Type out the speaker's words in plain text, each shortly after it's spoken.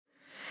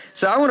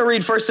So I want to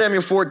read 1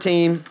 Samuel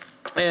 14,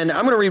 and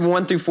I'm going to read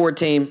 1 through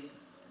 14.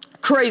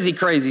 Crazy,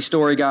 crazy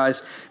story,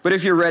 guys. But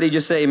if you're ready,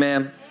 just say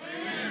amen.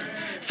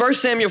 1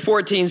 Samuel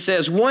 14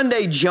 says, one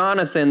day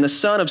Jonathan, the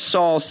son of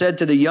Saul, said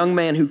to the young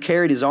man who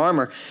carried his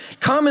armor,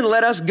 come and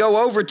let us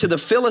go over to the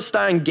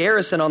Philistine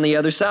garrison on the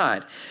other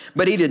side.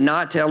 But he did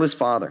not tell his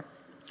father.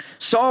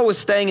 Saul was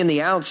staying in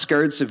the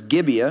outskirts of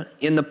Gibeah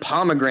in the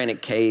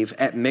pomegranate cave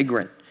at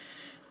Migron.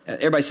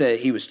 Everybody said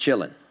he was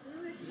chilling.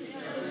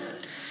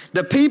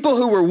 The people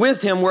who were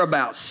with him were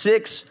about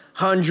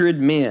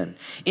 600 men,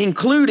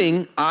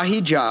 including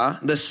Ahijah,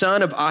 the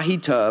son of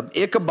Ahitub,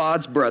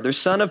 Ichabod's brother,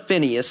 son of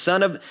Phinehas,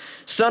 son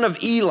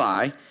of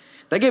Eli.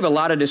 They gave a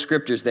lot of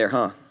descriptors there,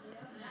 huh?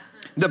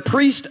 The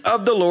priest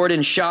of the Lord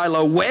in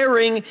Shiloh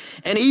wearing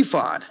an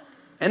ephod.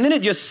 And then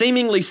it just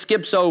seemingly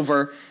skips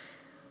over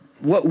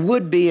what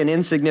would be an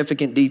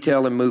insignificant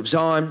detail and moves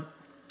on.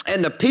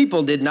 And the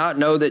people did not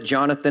know that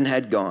Jonathan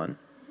had gone.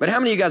 But how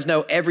many of you guys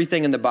know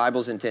everything in the Bible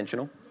is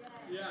intentional?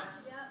 Yeah.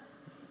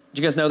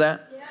 Did you guys know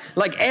that? Yeah.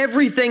 Like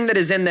everything that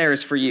is in there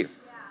is for you.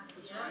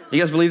 Yeah. You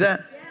guys believe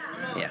that?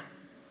 Yeah.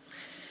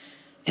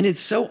 And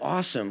it's so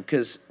awesome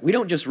because we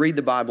don't just read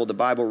the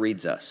Bible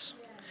reads us.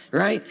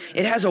 Right?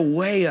 It has a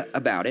way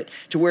about it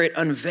to where it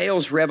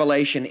unveils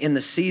revelation in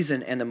the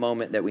season and the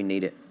moment that we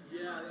need it.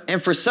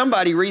 And for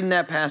somebody reading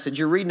that passage,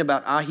 you're reading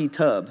about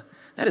Ahitub.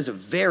 That is a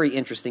very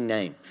interesting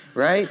name,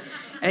 right?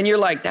 And you're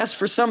like, that's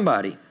for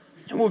somebody.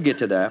 And we'll get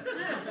to that.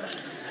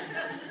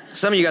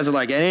 Some of you guys are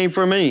like, it ain't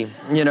for me.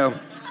 You know,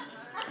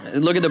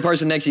 look at the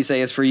person next to you,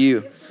 say it's for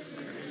you.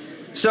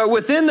 So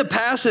within the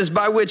passes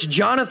by which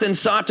Jonathan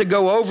sought to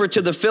go over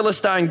to the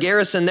Philistine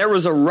garrison, there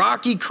was a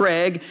rocky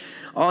crag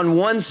on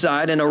one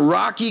side and a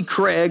rocky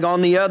crag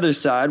on the other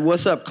side.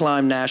 What's up,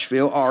 Climb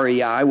Nashville,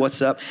 REI,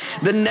 what's up?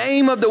 The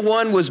name of the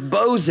one was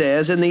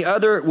Bozez and the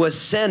other was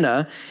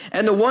Seneh.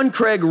 And the one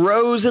crag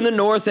rose in the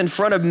north in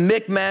front of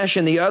Michmash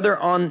and the other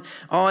on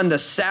the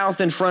south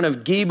in front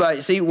of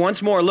Geba. See,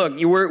 once more, look,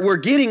 we're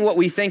getting what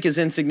we think is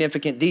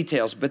insignificant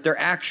details, but they're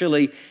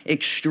actually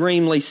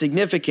extremely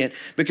significant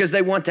because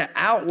they want to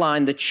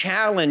outline the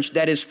challenge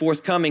that is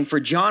forthcoming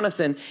for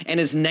Jonathan and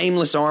his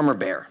nameless armor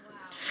bearer.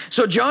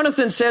 So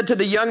Jonathan said to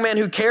the young man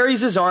who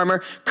carries his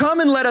armor, come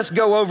and let us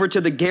go over to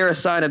the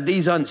garrison of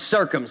these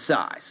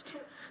uncircumcised.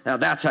 Now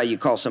that's how you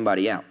call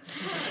somebody out.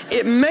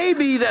 It may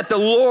be that the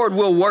Lord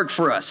will work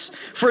for us,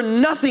 for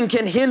nothing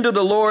can hinder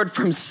the Lord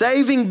from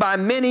saving by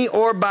many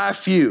or by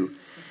few.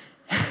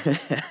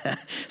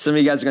 Some of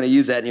you guys are going to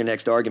use that in your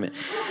next argument.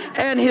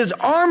 And his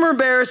armor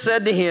bearer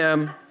said to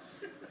him,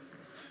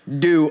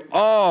 do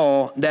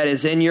all that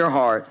is in your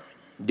heart,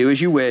 do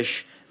as you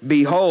wish.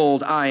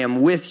 Behold, I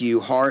am with you,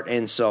 heart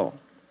and soul.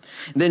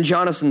 Then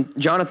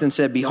Jonathan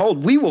said,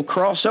 behold, we will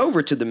cross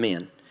over to the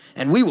men,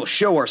 and we will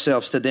show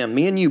ourselves to them.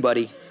 Me and you,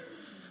 buddy.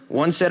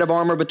 One set of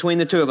armor between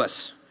the two of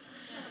us.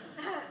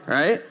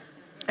 Right?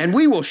 And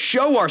we will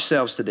show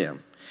ourselves to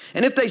them.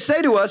 And if they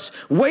say to us,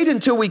 wait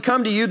until we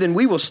come to you, then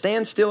we will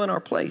stand still in our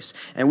place,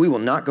 and we will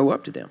not go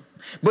up to them.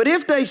 But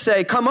if they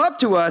say, come up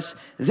to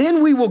us,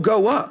 then we will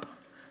go up.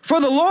 For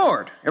the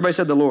Lord, everybody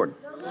said the Lord.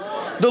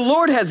 The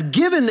Lord has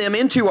given them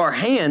into our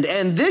hand,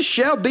 and this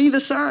shall be the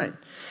sign.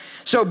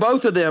 So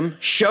both of them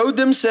showed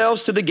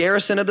themselves to the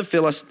garrison of the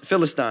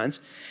Philistines.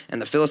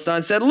 And the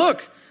Philistines said,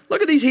 look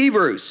at these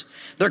Hebrews.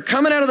 They're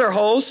coming out of their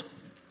holes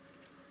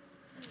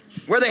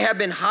where they have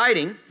been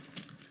hiding.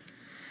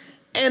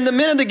 And the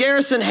men of the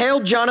garrison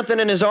hailed Jonathan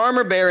and his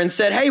armor bearer and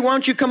said, hey, why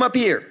don't you come up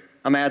here?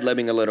 I'm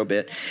ad-libbing a little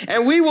bit.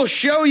 And we will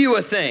show you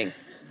a thing.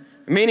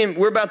 Meaning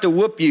we're about to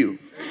whoop you.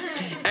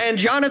 And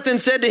Jonathan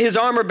said to his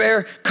armor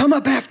bearer, come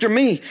up after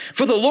me,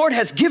 for the Lord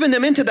has given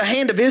them into the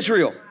hand of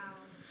Israel.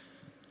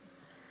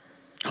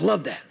 I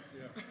love that.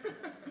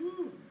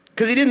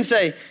 Because he didn't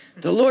say,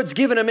 the Lord's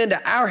given them into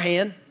our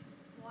hand.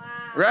 Wow.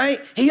 Right?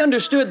 He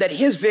understood that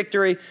his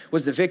victory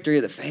was the victory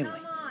of the family.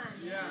 Come on.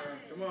 Yeah.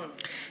 Come on.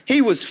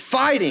 He was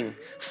fighting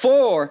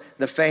for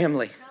the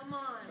family. Come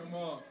on. Come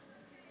on.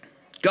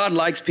 God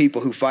likes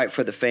people who fight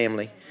for the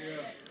family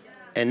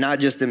and not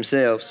just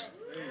themselves.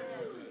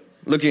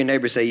 Look at your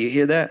neighbor and say, you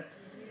hear that?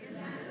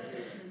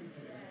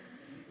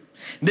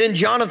 Then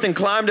Jonathan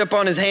climbed up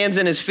on his hands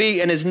and his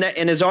feet and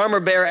his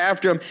armor bearer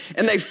after him.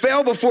 And they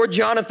fell before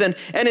Jonathan,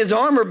 and his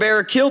armor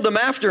bearer killed them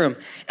after him.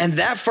 And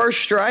that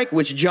first strike,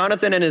 which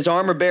Jonathan and his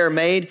armor bearer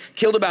made,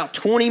 killed about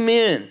 20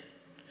 men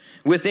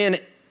within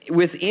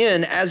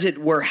as it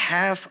were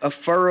half a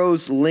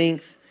furrow's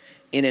length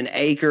in an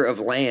acre of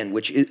land,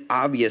 which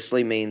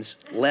obviously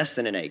means less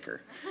than an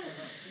acre.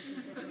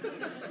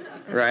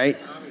 Right?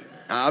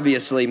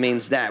 Obviously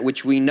means that,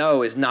 which we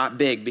know is not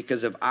big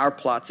because of our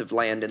plots of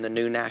land in the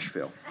new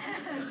Nashville.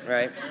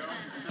 Right?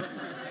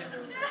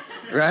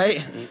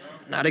 Right?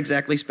 Not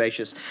exactly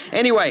spacious.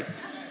 Anyway.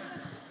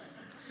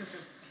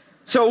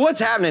 So what's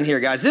happening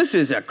here, guys? This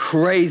is a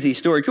crazy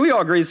story. Can we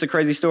all agree it's a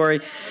crazy story?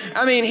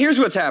 I mean, here's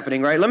what's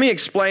happening, right? Let me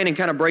explain and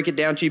kind of break it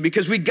down to you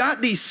because we got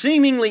these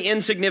seemingly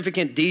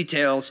insignificant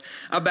details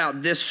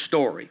about this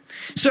story.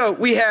 So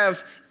we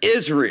have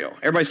Israel.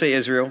 Everybody say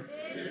Israel.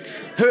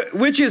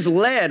 which is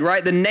led,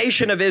 right? The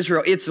nation of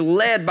Israel, it's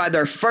led by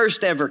their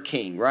first ever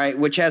king, right?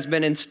 Which has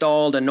been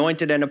installed,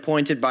 anointed, and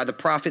appointed by the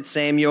prophet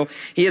Samuel.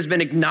 He has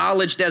been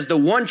acknowledged as the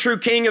one true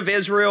king of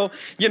Israel,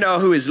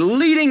 who is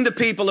leading the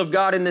people of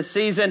God in this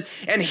season.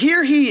 And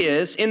here he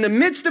is in the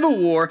midst of a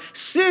war,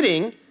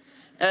 sitting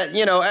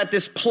at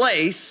this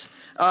place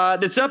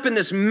that's up in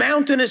this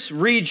mountainous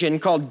region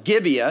called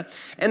Gibeah.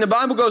 And the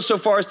Bible goes so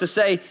far as to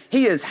say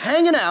he is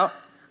hanging out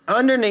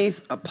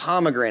underneath a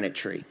pomegranate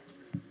tree.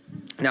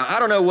 Now,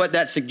 I don't know what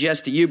that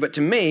suggests to you, but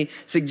to me,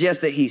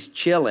 suggests that he's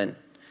chilling,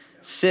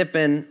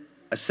 sipping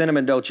a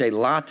cinnamon dolce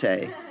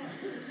latte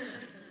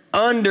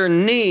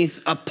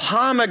underneath a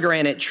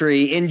pomegranate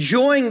tree,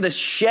 enjoying the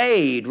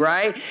shade,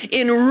 right?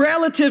 In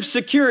relative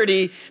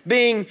security,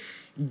 being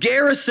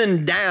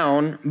garrisoned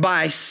down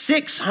by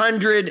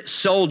 600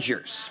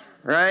 soldiers,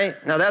 right?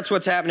 Now, that's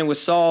what's happening with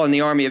Saul and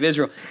the army of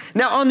Israel.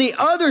 Now, on the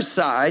other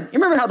side, you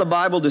remember how the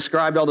Bible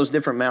described all those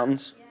different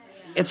mountains?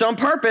 It's on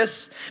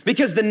purpose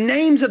because the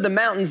names of the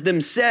mountains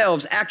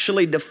themselves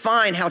actually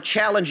define how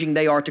challenging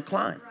they are to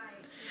climb.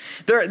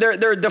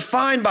 They're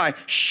defined by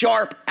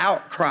sharp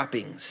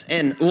outcroppings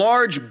and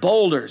large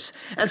boulders.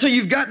 And so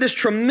you've got this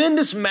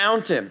tremendous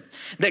mountain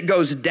that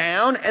goes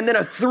down, and then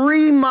a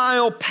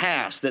 3-mile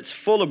pass that's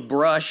full of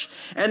brush,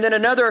 and then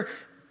another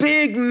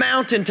big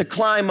mountain to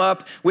climb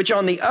up, which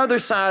on the other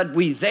side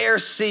we there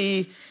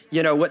see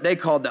what they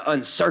call the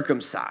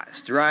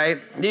uncircumcised, right?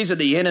 These are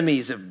the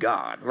enemies of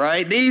God,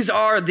 right? These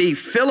are the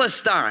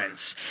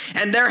Philistines,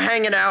 and they're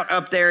hanging out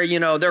up there,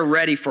 they're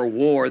ready for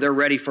war, they're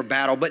ready for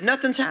battle, but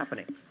nothing's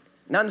happening.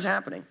 Nothing's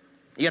happening.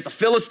 You got the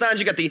Philistines,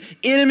 you got the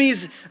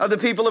enemies of the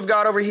people of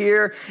God over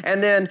here,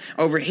 and then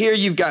over here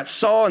you've got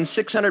Saul and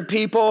 600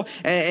 people,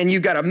 and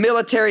you've got a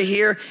military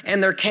here,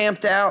 and they're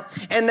camped out,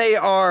 and they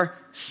are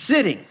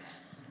sitting.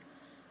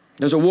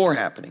 There's a war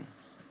happening.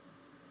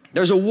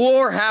 There's a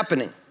war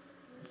happening.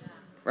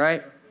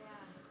 Right?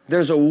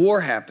 There's a war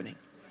happening.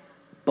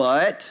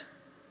 But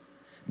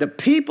the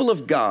people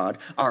of God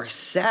are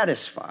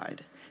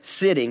satisfied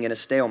sitting in a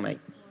stalemate.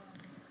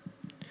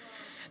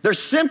 They're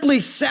simply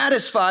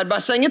satisfied by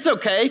saying, it's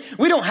okay.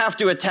 We don't have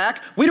to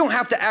attack. We don't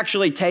have to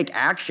actually take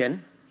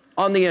action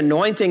on the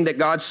anointing that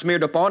God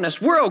smeared upon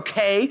us. We're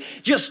okay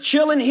just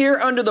chilling here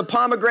under the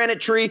pomegranate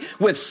tree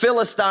with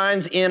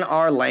Philistines in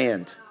our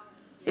land.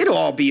 It'll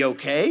all be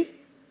okay.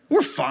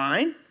 We're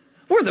fine.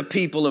 We're the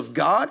people of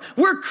God.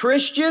 We're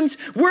Christians.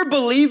 We're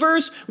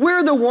believers.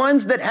 We're the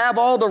ones that have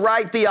all the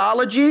right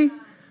theology.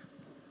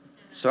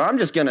 So I'm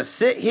just going to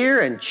sit here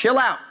and chill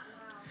out.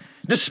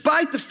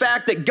 Despite the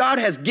fact that God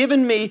has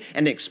given me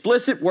an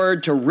explicit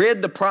word to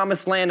rid the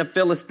promised land of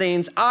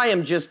Philistines, I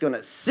am just going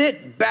to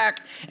sit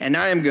back and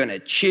I am going to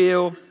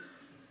chill,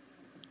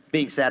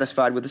 being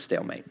satisfied with the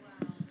stalemate.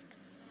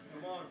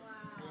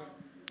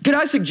 Could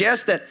I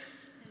suggest that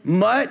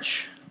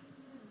much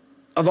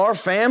of our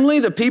family,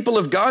 the people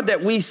of God,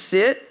 that we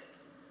sit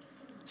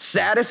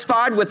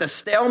satisfied with a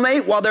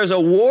stalemate while there's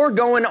a war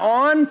going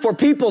on for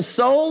people's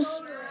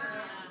souls?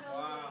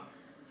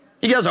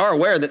 You guys are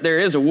aware that there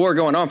is a war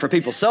going on for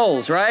people's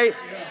souls, right?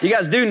 You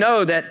guys do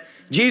know that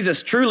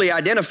Jesus truly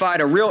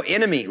identified a real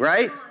enemy,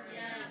 right?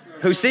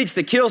 Who seeks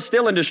to kill,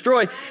 steal, and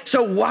destroy.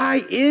 So why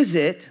is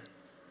it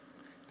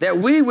that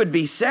we would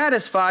be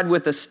satisfied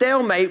with a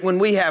stalemate when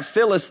we have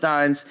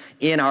Philistines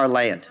in our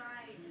land?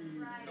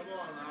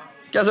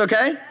 You guys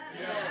okay?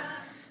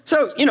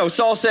 So,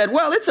 Saul said,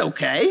 well, it's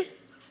okay.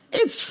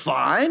 It's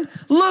fine.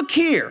 Look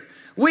here.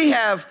 We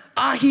have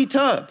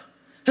Ahitub,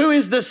 who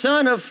is the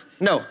son of,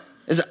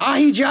 is it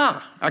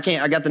Ahijah? I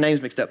got the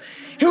names mixed up.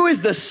 Who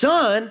is the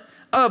son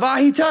of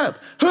Ahitub,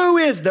 who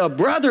is the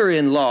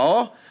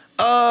brother-in-law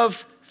of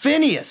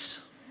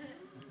Phinehas,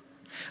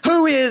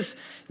 who is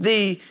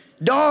the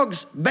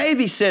dog's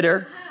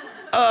babysitter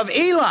of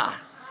Eli.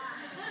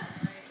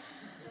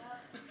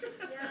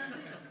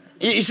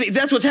 You see,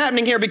 that's what's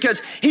happening here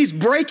because he's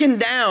breaking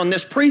down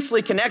this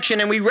priestly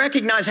connection and we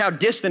recognize how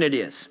distant it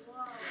is.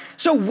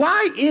 So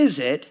why is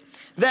it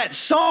that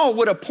Saul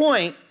would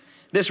appoint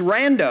this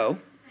rando,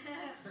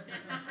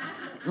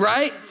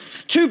 right,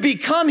 to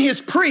become his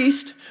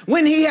priest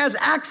when he has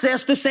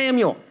access to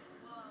Samuel?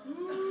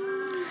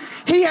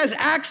 He has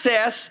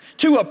access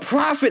to a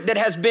prophet that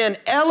has been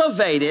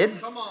elevated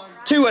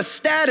to a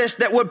status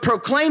that would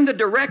proclaim the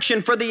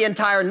direction for the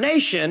entire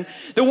nation,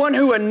 the one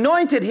who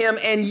anointed him,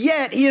 and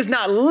yet he is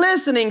not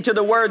listening to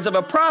the words of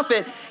a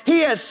prophet.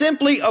 He has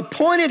simply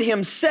appointed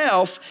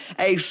himself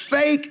a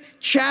fake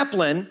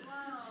chaplain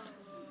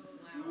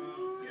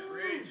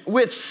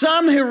with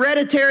some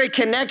hereditary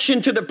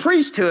connection to the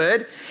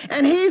priesthood,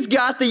 and he's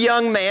got the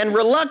young man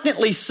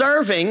reluctantly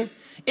serving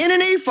in an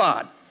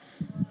ephod.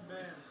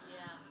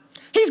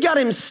 He's got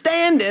him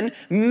standing,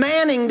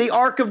 manning the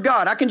ark of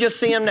God. I can just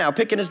see him now,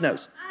 picking his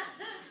nose.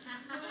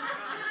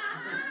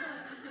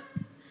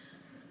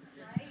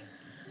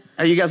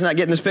 Are you guys not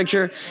getting this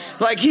picture?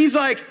 Like, he's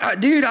like,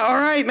 dude, all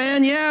right,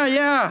 man,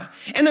 yeah.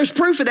 And there's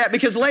proof of that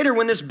because later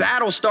when this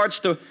battle starts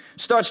to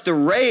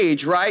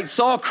rage, right,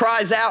 Saul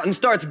cries out and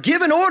starts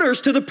giving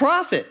orders to the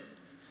prophet.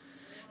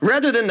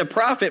 Rather than the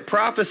prophet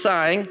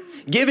prophesying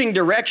giving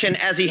direction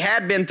as he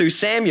had been through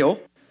Samuel,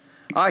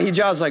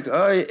 Ahijah's like,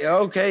 oh,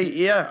 okay,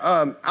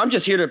 yeah, I'm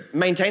just here to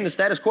maintain the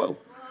status quo.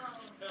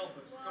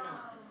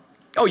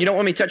 Oh, you don't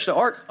want me to touch the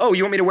ark? Oh,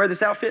 you want me to wear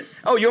this outfit?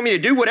 Oh, you want me to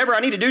do whatever I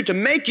need to do to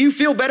make you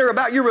feel better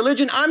about your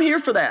religion? I'm here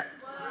for that.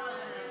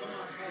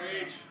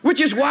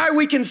 Which is why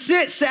we can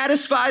sit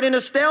satisfied in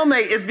a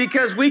stalemate, is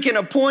because we can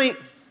appoint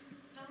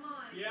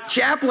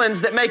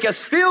chaplains that make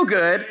us feel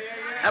good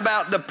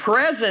about the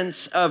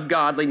presence of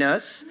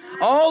godliness,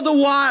 all the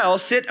while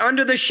sit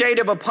under the shade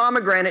of a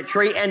pomegranate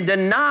tree and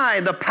deny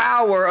the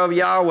power of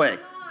Yahweh.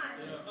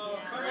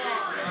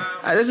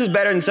 This is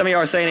better than some of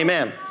y'all are saying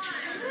amen.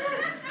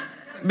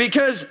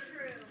 Because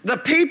the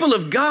people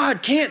of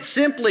God can't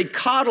simply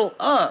coddle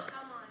up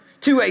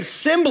to a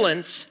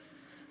semblance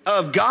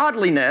of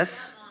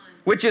godliness,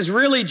 which is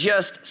really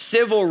just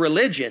civil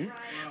religion,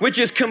 which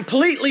is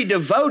completely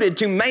devoted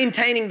to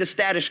maintaining the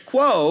status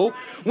quo,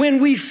 when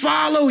we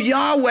follow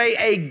Yahweh,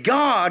 a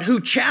God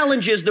who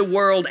challenges the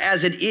world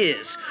as it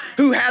is,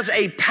 who has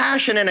a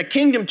passion and a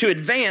kingdom to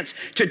advance,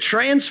 to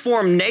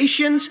transform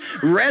nations,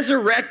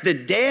 resurrect the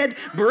dead,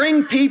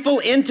 bring people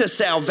into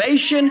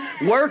salvation,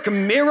 work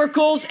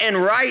miracles, and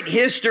write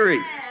history.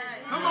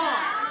 Come on.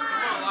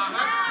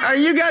 Are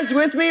you guys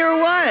with me or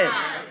what?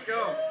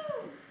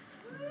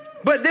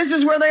 But this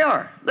is where they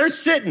are. They're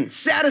sitting,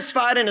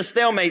 satisfied in a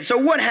stalemate. So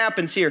what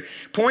happens here?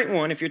 Point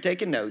one, if you're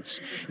taking notes.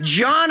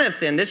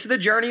 Jonathan, this is the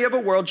journey of a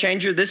world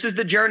changer. This is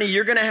the journey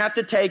you're going to have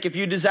to take if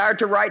you desire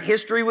to write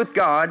history with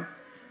God,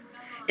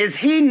 is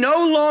he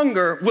no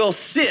longer will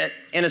sit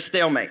in a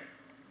stalemate.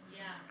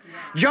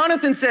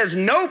 Jonathan says,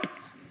 nope,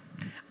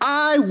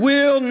 I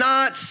will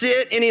not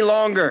sit any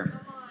longer.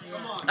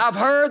 I've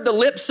heard the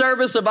lip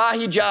service of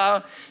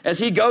Ahijah as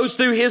he goes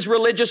through his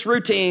religious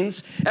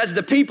routines, as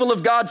the people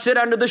of God sit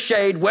under the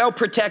shade, well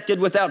protected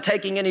without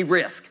taking any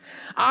risk.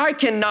 I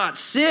cannot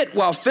sit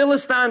while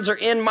Philistines are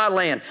in my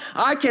land.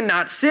 I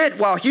cannot sit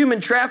while human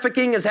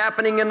trafficking is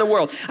happening in the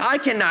world. I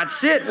cannot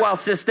sit while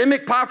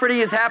systemic poverty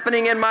is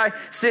happening in my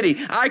city.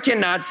 I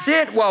cannot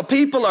sit while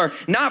people are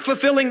not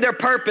fulfilling their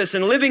purpose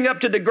and living up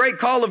to the great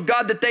call of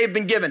God that they've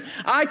been given.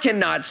 I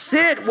cannot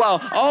sit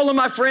while all of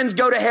my friends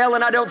go to hell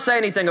and I don't say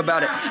anything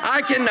about it.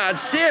 I cannot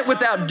sit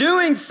without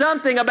doing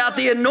something about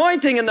the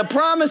anointing and the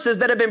promises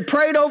that have been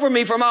prayed over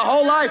me for my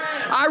whole life.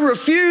 I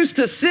refuse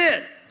to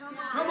sit.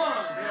 Come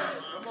on.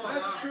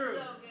 That's true.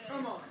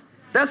 Come on.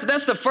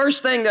 That's the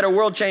first thing that a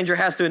world changer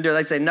has to endure.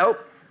 They say, nope,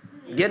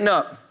 getting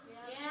up.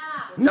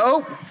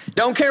 Nope,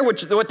 don't care what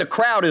the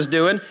crowd is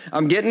doing.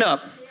 I'm getting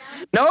up.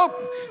 Nope,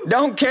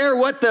 don't care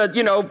what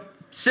the,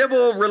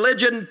 civil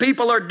religion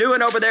people are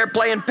doing over there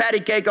playing patty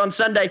cake on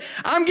Sunday.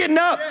 I'm getting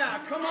up. Yeah,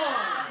 come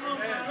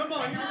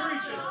on, you're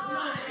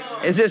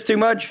preaching. Is this too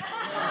much?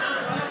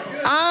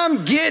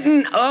 I'm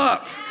getting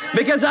up.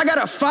 Because I got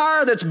a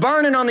fire that's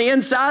burning on the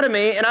inside of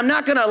me, and I'm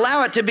not going to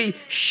allow it to be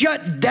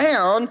shut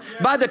down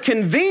by the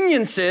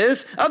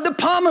conveniences of the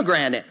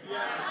pomegranate,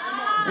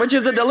 which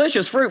is a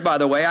delicious fruit, by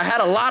the way. I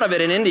had a lot of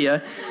it in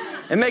India.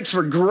 It makes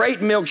for great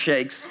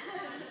milkshakes.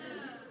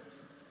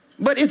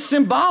 But it's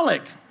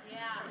symbolic.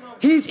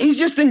 He's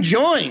just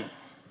enjoying.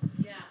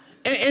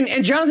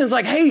 And Jonathan's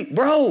like, hey,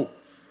 bro,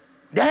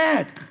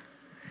 Dad,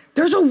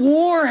 there's a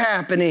war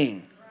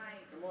happening.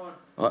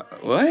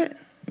 What?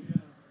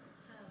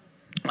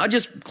 I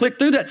just clicked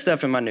through that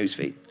stuff in my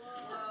newsfeed.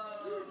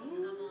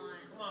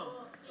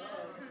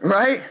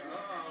 Right?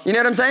 You know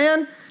what I'm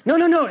saying?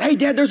 No. Hey,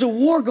 Dad, there's a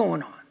war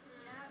going on.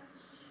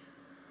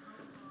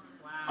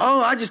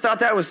 Oh, I just thought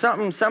that was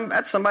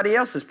that's somebody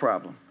else's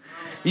problem.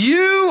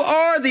 You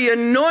are the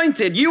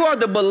anointed. You are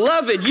the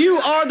beloved. You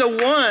are the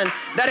one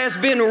that has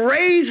been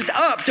raised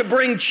up to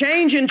bring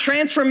change and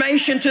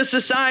transformation to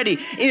society.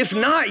 If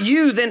not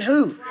you, then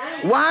who?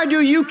 Why do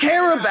you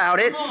care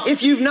about it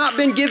if you've not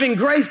been given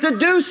grace to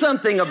do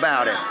something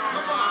about it?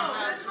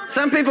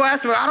 Some people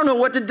ask me, I don't know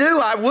what to do.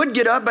 I would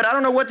get up, but I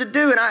don't know what to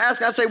do. And I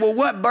say, well,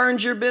 what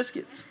burns your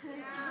biscuits?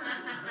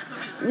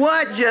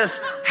 What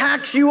just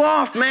hacks you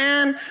off,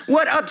 man?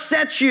 What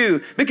upsets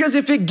you? Because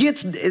if it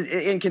gets,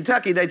 in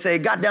Kentucky, they'd say, it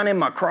got down in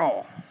my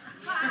craw.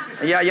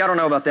 Yeah, y'all don't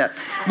know about that.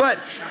 But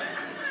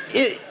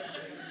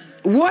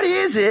what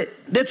is it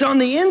that's on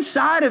the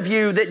inside of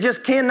you that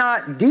just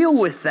cannot deal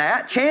with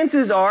that?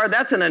 Chances are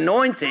that's an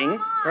anointing,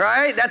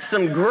 right? That's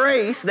some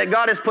grace that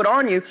God has put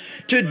on you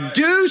to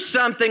do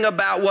something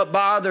about what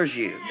bothers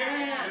you.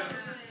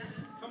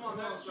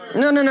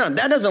 No.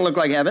 That doesn't look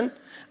like heaven.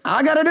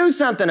 I got to do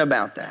something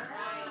about that.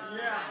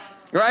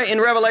 Right?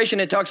 In Revelation,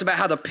 it talks about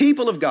how the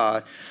people of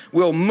God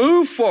will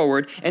move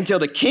forward until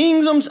the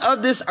kingdoms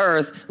of this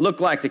earth look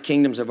like the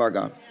kingdoms of our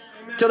God.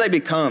 Until they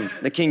become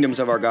the kingdoms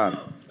of our God.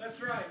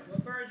 That's right.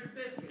 What burns your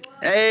biscuit?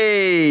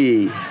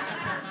 Hey.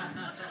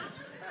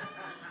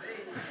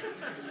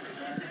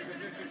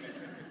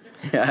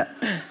 Yeah.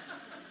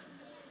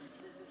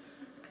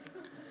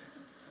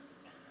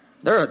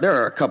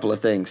 There are a couple of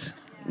things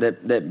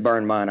that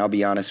burn mine, I'll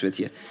be honest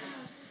with you.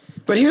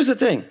 But here's the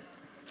thing.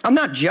 I'm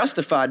not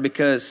justified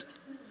because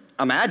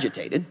I'm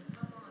agitated.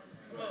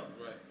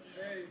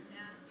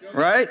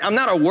 Right? I'm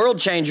not a world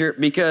changer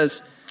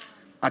because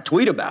I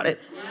tweet about it.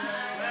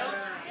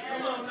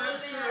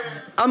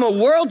 I'm a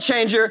world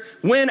changer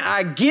when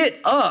I get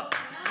up,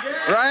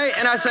 right?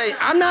 And I say,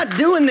 I'm not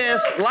doing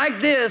this like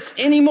this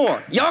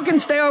anymore. Y'all can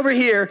stay over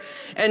here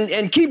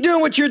and keep doing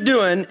what you're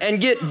doing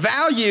and get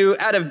value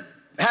out of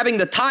having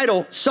the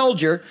title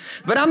soldier,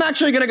 but I'm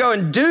actually going to go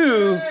and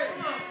do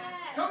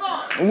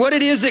what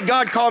it is that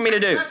God called me to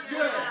do.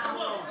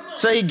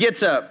 So he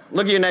gets up.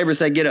 Look at your neighbor and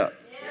say, get up.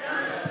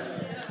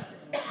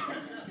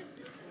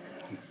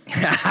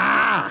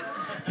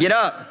 Get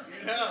up.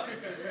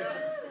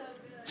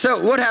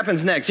 So what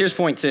happens next? Here's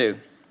point 2.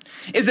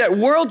 Is that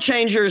world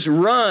changers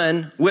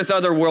run with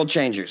other world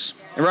changers,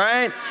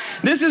 right?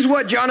 This is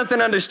what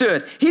Jonathan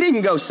understood. He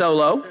didn't go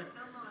solo.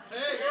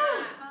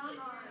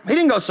 He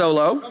didn't go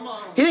solo.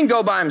 He didn't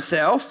go by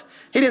himself.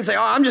 He didn't say,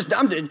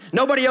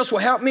 nobody else will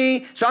help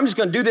me, so I'm just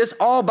going to do this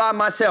all by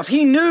myself.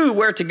 He knew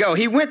where to go.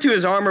 He went to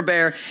his armor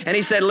bearer and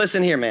he said,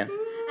 listen here, man.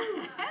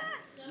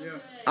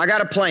 I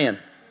got a plan.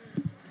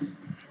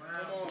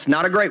 It's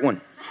not a great one,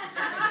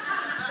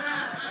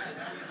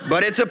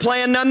 but it's a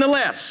plan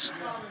nonetheless.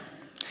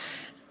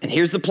 And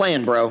here's the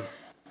plan, bro.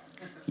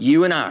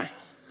 You and I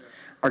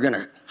are going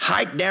to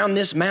hike down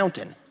this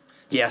mountain.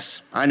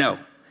 Yes, I know.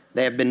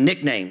 They have been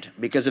nicknamed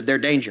because of their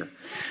danger.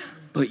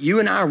 But you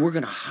and we're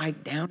going to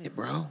hike down it,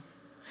 bro.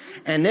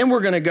 And then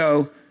we're going to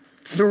go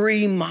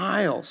 3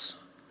 miles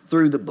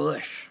through the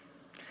bush.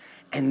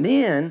 And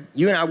then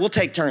you and we'll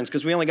take turns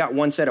because we only got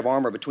one set of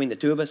armor between the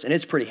two of us, and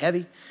it's pretty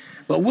heavy.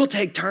 But we'll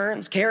take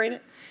turns carrying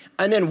it.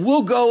 And then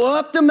we'll go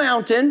up the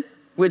mountain,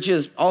 which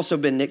has also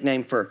been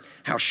nicknamed for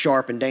how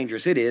sharp and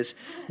dangerous it is.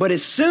 But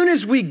as soon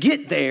as we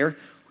get there,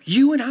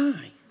 you and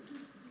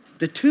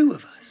the two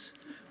of us,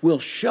 will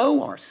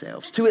show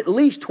ourselves to at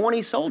least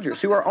 20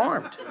 soldiers who are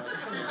armed.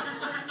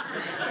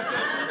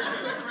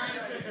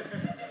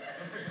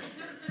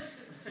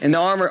 And the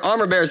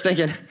armor bearer's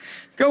thinking,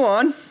 go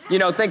on,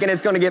 thinking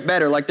it's going to get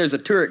better, like there's a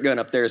turret gun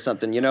up there or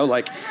something,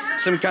 like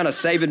some kind of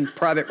Saving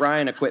Private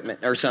Ryan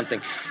equipment or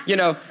something,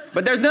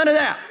 but there's none of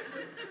that.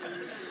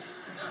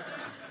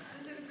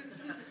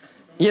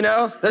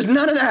 There's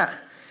none of that.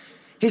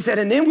 He said,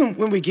 and then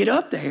when we get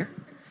up there,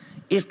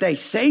 if they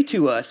say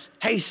to us,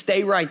 hey,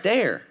 stay right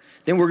there,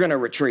 then we're going to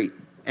retreat.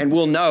 And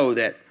we'll know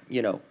that,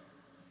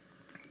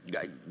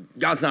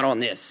 God's not on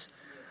this.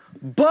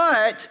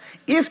 But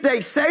if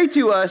they say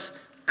to us,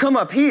 come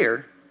up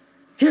here,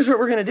 here's what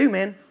we're going to do,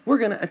 man. We're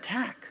going to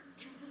attack.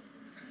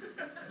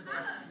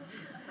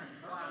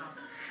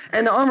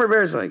 And the armor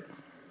bearer's like,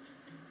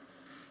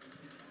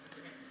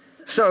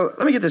 so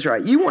let me get this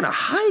right. You want to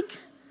hike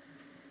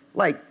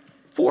like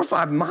 4 or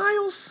 5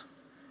 miles,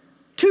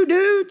 2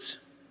 dudes,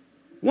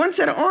 1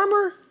 set of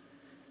armor,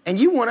 and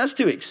you want us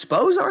to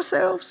expose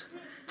ourselves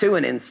to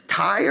an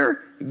entire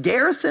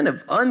garrison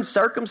of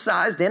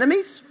uncircumcised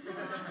enemies?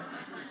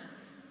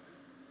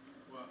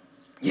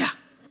 Yeah.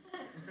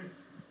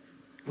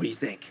 What do you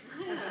think?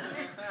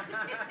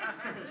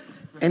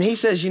 And he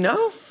says,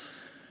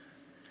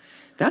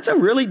 that's a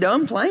really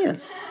dumb plan.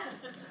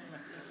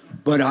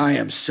 But I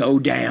am so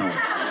down.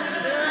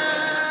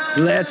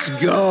 Let's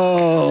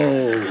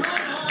go.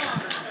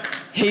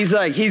 He's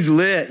like, he's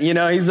lit,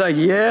 He's like,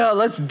 yeah,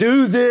 let's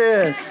do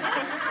this.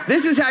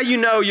 This is how you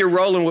know you're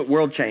rolling with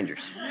world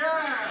changers.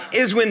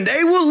 Is when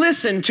they will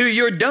listen to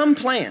your dumb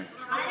plan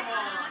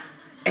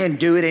and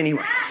do it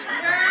anyways.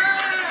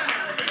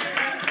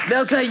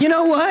 They'll say, you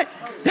know what?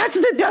 That's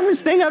the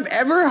dumbest thing I've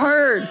ever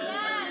heard.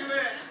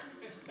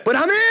 But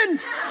I'm in.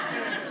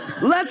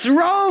 Let's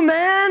roll,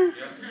 man.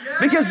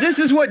 Because this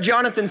is what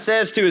Jonathan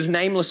says to his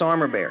nameless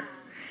armor bearer.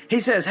 He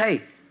says,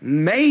 hey,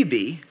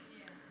 maybe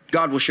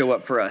God will show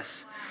up for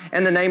us.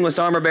 And the nameless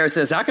armor bearer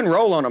says, I can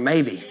roll on a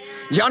maybe.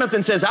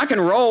 Jonathan says, I can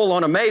roll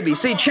on a maybe.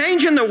 See,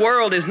 change in the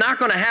world is not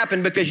going to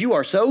happen because you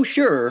are so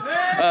sure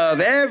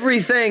of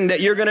everything that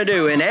you're going to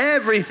do and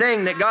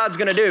everything that God's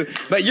going to do.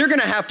 But you're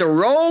going to have to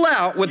roll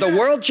out with a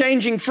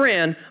world-changing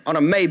friend on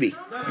a maybe.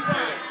 That's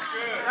right.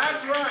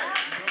 That's right.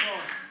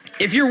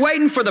 If you're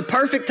waiting for the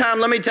perfect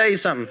time, let me tell you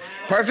something.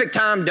 Perfect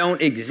time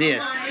don't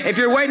exist. If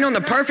you're waiting on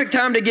the perfect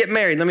time to get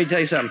married, let me tell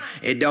you something.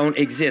 It don't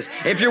exist.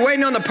 If you're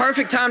waiting on the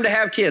perfect time to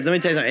have kids, let me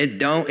tell you something. It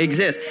don't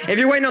exist. If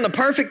you're waiting on the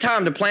perfect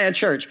time to plant a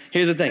church,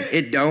 here's the thing.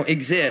 It don't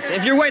exist.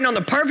 If you're waiting on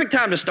the perfect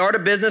time to start a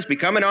business,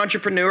 become an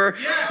entrepreneur,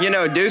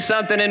 do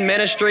something in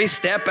ministry,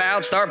 step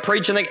out, start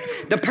preaching,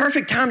 the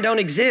perfect time don't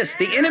exist.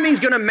 The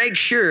enemy's going to make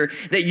sure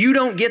that you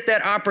don't get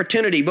that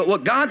opportunity. But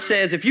what God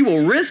says, if you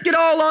will risk it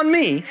all on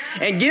me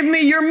and give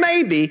me your maybe,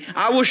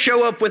 I will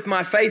show up with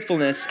my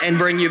faithfulness and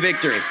bring you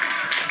victory.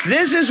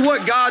 This is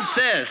what God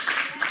says.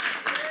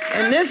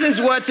 And this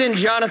is what's in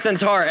Jonathan's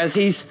heart as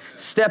he's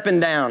stepping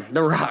down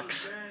the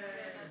rocks.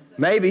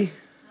 Maybe.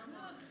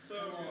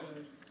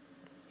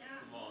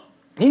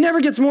 He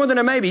never gets more than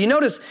a maybe. You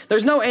notice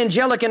there's no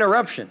angelic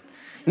interruption.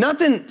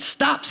 Nothing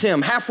stops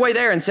him halfway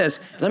there and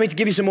says, let me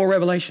give you some more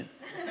revelation.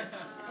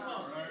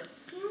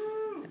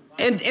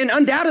 And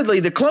undoubtedly,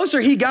 the closer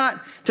he got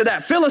to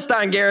that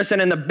Philistine garrison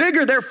and the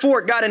bigger their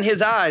fort got in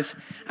his eyes,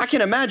 I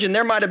can imagine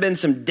there might have been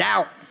some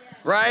doubt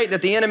right?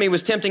 That the enemy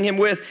was tempting him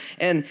with,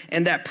 and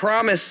that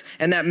promise,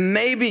 and that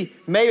maybe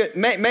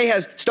may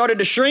have started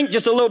to shrink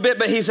just a little bit,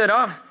 but he said,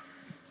 oh,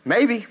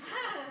 maybe.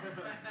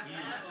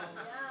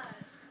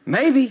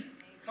 Maybe.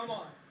 Come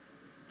on.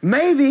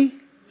 Maybe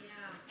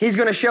he's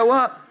going to show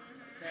up.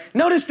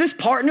 Notice this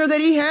partner that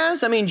he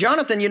has. I mean,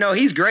 Jonathan,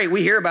 he's great.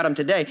 We hear about him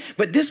today.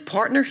 But this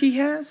partner he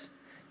has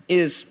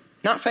is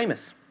not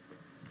famous.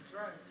 That's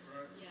right.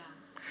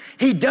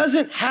 He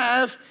doesn't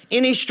have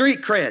any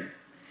street cred.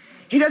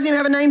 He doesn't even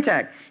have a name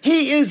tag.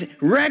 He is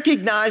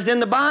recognized in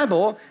the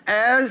Bible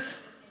as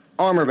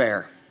armor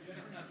bearer,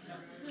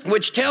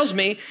 which tells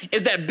me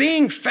is that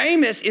being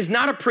famous is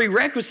not a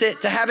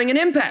prerequisite to having an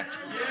impact.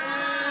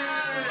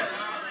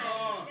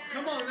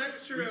 Come on,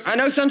 that's true. I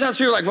know sometimes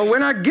people are like, well,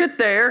 when I get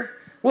there,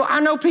 well,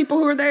 I know people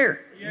who are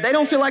there. They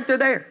don't feel like they're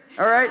there,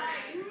 all right?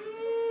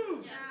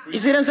 You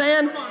see what I'm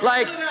saying?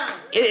 Like,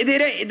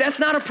 that's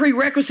not a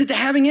prerequisite to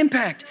having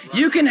impact.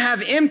 You can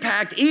have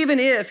impact even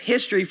if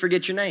history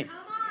forgets your name.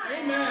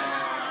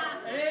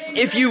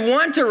 If you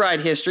want to write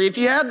history, if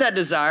you have that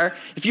desire,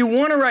 if you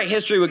want to write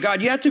history with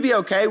God, you have to be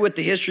okay with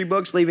the history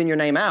books leaving your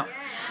name out.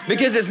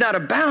 Because it's not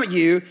about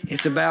you,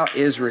 it's about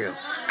Israel.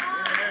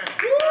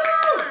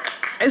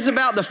 It's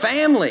about the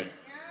family.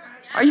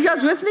 Are you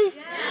guys with me?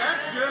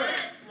 That's good.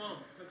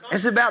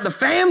 It's about the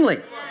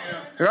family,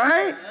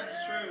 right? That's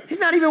true. He's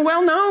not even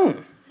well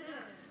known.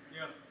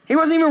 He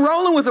wasn't even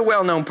rolling with a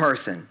well-known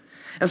person.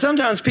 And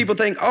sometimes people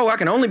think, oh, I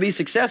can only be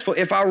successful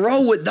if I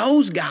roll with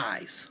those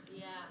guys.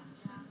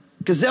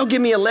 Because they'll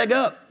give me a leg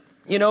up.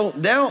 They'll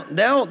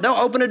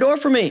open a door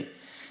for me.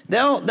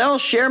 They'll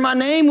share my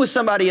name with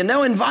somebody and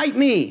they'll invite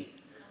me.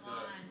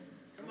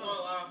 Come on,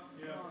 Lyle.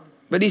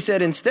 But he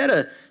said, instead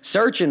of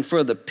searching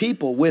for the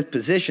people with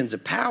positions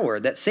of power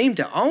that seem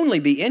to only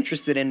be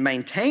interested in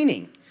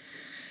maintaining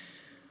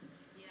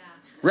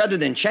rather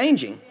than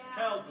changing,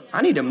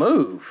 I need to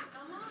move.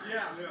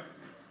 Yeah.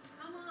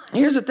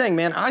 Here's the thing,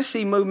 man. I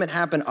see movement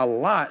happen a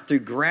lot through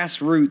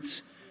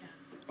grassroots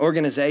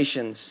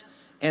organizations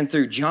and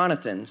through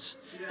Jonathans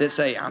that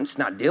say, I'm just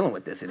not dealing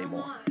with this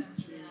anymore.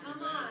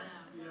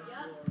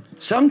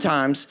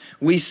 Sometimes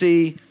we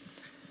see,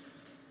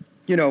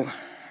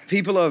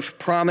 people of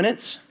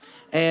prominence,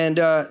 and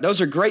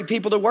those are great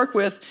people to work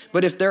with,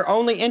 but if their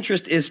only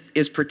interest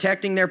is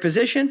protecting their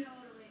position,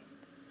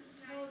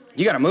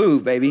 you got to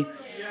move, baby. Yeah,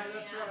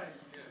 that's right.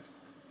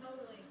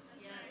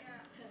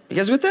 You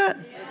guys with that?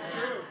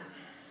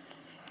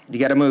 You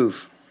got to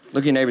move.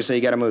 Look at your neighbor and say,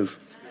 you got to move.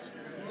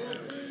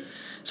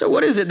 So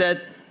what is it that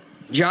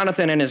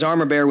Jonathan and his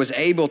armor bearer was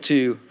able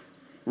to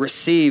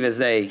receive as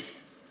they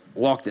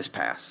walked this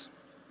path?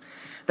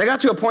 They got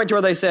to a point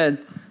where they said,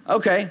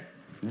 okay,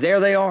 there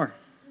they are.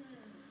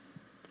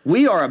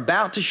 We are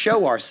about to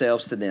show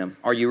ourselves to them.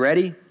 Are you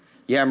ready?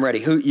 Yeah, I'm ready.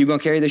 Who, you going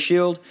to carry the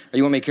shield or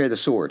you want me to carry the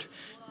sword?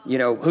 Who's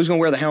going to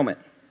wear the helmet?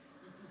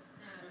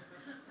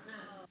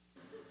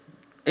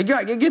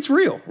 It gets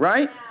real,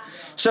 right?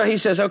 So he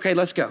says, okay,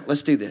 let's go.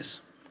 Let's do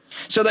this.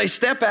 So they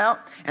step out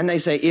and they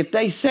say, if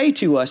they say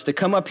to us to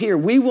come up here,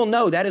 we will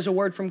know that is a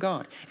word from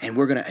God and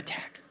we're going to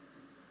attack.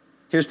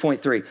 Here's point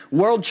 3.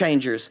 World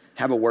changers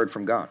have a word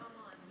from God.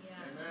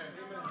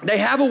 They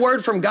have a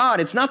word from God.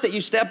 It's not that you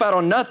step out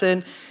on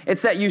nothing.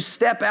 It's that you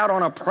step out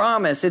on a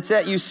promise. It's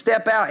that you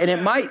step out, and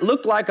it might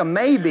look like a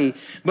maybe,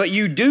 but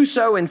you do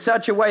so in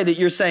such a way that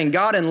you're saying,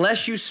 God,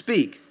 unless you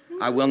speak,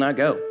 I will not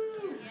go.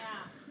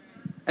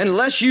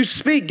 Unless you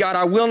speak, God,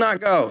 I will not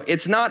go.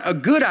 It's not a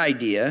good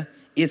idea.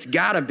 It's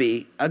got to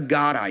be a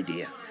God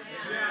idea.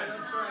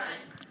 That's right.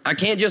 I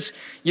can't just,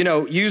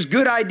 use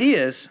good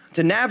ideas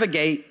to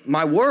navigate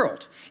my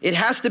world. It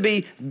has to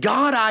be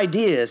God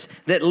ideas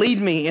that lead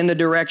me in the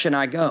direction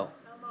I go.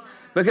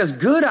 Because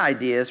good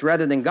ideas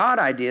rather than God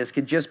ideas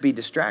could just be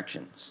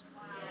distractions.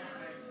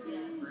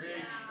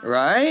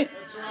 Right?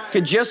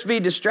 Could just be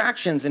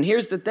distractions. And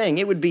here's the thing.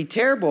 It would be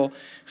terrible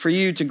for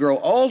you to grow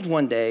old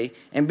one day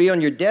and be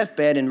on your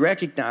deathbed and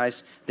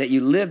recognize that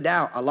you lived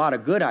out a lot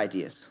of good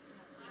ideas,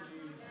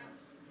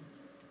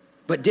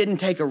 but didn't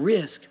take a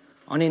risk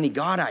on any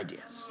God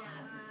ideas.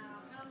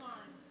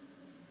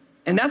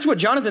 And that's what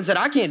Jonathan said,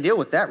 I can't deal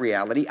with that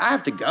reality. I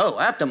have to go.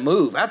 I have to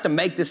move. I have to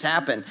make this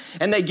happen.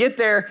 And they get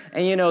there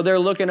and, they're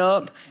looking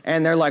up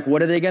and they're like,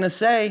 what are they going to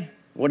say?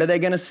 What are they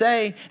going to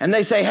say? And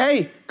they say,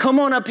 hey, come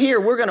on up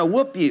here. We're going to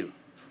whoop you.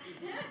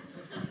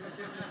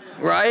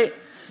 Right?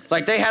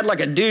 Like they had like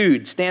a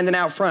dude standing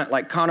out front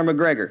like Conor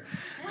McGregor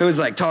who was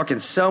like talking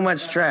so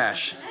much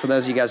trash. For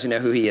those of you guys who know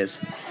who he is.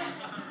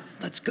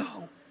 Let's go.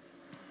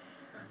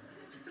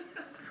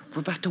 We're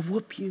about to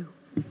whoop you.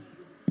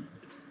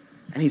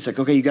 And he's like,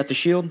 okay, you got the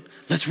shield?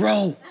 Let's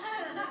roll.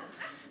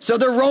 So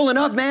they're rolling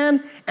up,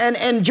 man.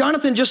 And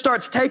Jonathan just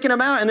starts taking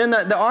them out. And then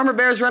the armor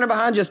bearer's running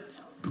behind just.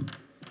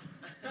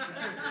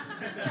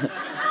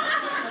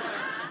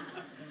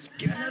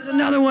 There's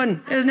another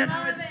one. There's another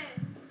one.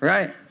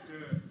 Right?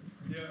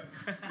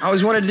 I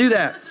always wanted to do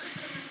that.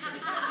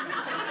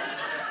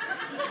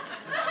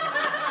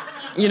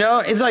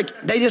 It's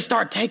like they just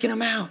start taking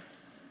them out.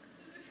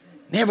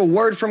 They have a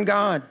word from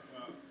God.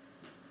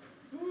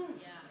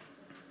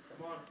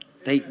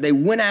 They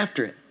went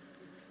after it.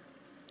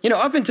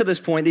 Up until this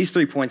point, these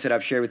 3 points that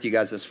I've shared with you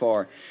guys thus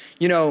far,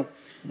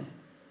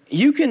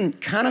 you can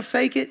kind of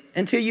fake it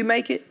until you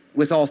make it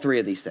with all 3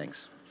 of these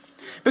things.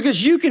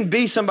 Because you can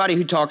be somebody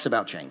who talks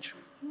about change.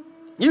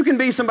 You can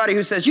be somebody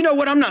who says, you know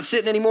what, I'm not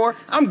sitting anymore.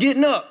 I'm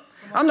getting up.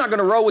 I'm not going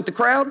to roll with the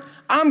crowd.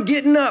 I'm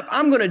getting up.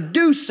 I'm going to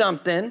do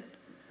something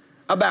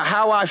about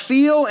how I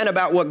feel and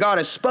about what God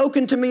has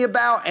spoken to me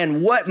about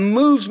and what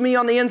moves me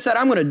on the inside.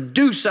 I'm going to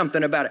do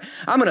something about it.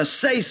 I'm going to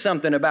say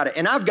something about it.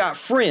 And I've got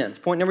friends,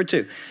 point number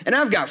 2. And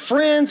I've got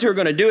friends who are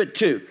going to do it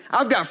too.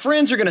 I've got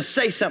friends who are going to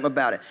say something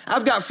about it.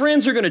 I've got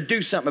friends who are going to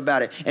do something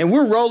about it. And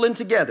we're rolling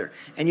together.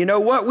 And you know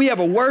what? We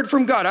have a word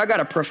from God. I got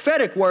a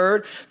prophetic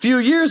word a few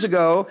years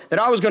ago that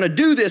I was going to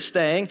do this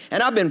thing.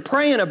 And I've been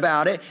praying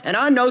about it. And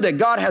I know that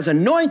God has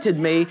anointed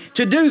me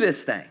to do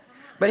this thing.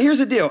 But here's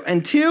the deal.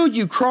 Until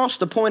you cross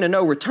the point of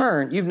no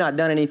return, you've not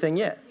done anything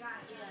yet.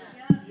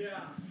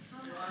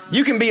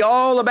 You can be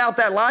all about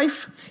that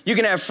life. You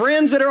can have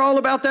friends that are all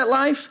about that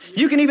life.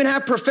 You can even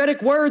have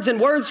prophetic words and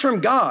words from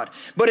God.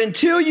 But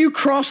until you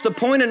cross the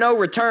point of no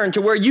return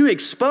to where you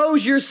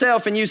expose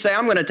yourself and you say,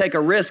 I'm going to take a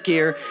risk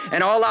here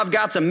and all I've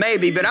got's a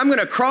maybe, but I'm going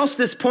to cross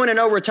this point of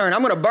no return.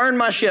 I'm going to burn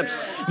my ships.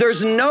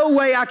 There's no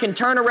way I can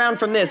turn around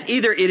from this.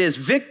 Either it is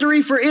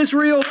victory for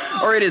Israel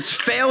or it is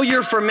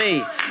failure for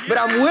me. But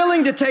I'm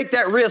willing to take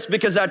that risk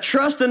because I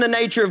trust in the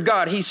nature of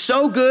God. He's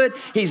so good.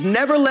 He's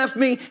never left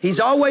me. He's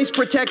always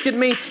protected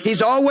me.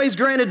 He's always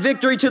granted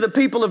victory to the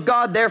people of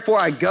God. Therefore,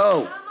 I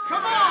go.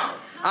 Come on.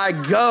 I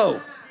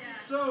go.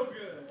 So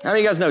good. How many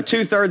of you guys know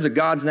 2/3 of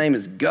God's name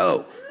is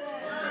go?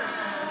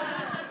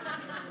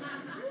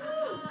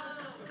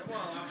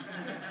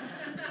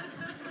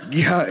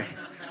 Yeah.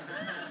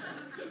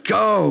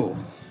 Go.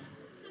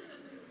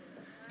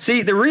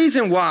 See, the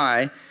reason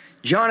why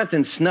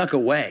Jonathan snuck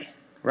away,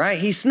 right?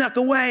 He snuck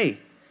away.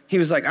 He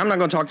was like, I'm not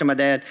going to talk to my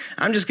dad.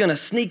 I'm just going to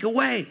sneak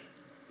away.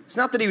 It's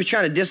not that he was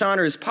trying to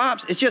dishonor his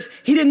pops. It's just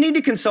he didn't need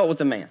to consult with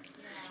the man.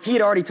 He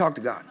had already talked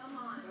to God.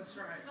 That's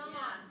right.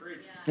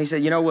 He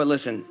said, you know what,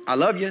 listen, I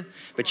love you,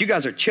 but you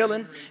guys are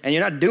chilling and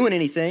you're not doing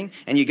anything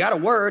and you got a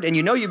word and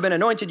you know you've been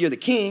anointed, you're the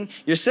king.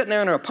 You're sitting there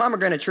under a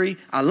pomegranate tree.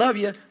 I love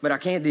you, but I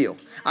can't deal.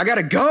 I got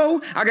to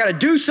go. I got to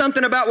do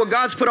something about what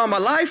God's put on my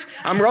life.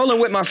 I'm rolling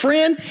with my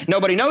friend.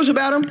 Nobody knows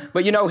about him,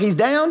 but he's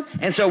down.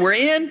 And so we're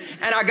in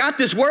and I got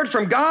this word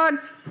from God.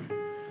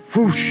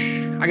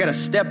 Whoosh, I got to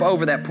step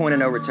over that point of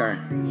no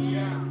return.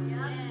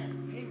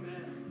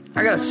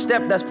 I got to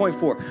step, that's point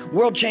 4.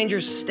 World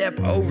changers step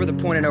over the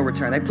point of no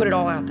return. They put it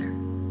all out there.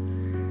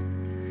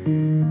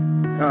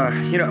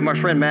 My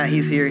friend Matt,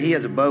 he's here. He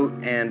has a boat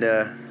and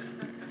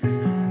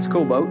it's a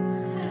cool boat.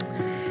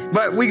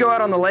 But we go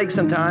out on the lake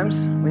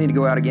sometimes. We need to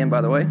go out again,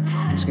 by the way.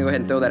 I'm just going to go ahead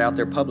and throw that out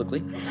there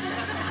publicly.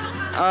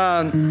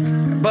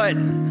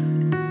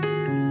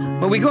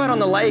 But we go out on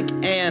the lake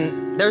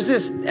and there's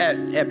this,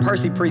 at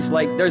Percy Priest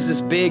Lake, there's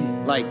this big,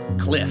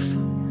 cliff.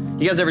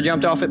 You guys ever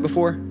jumped off it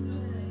before?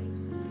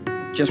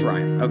 Just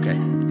Ryan, okay.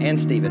 And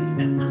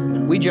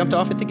Steven. We jumped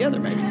off it together,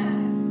 maybe.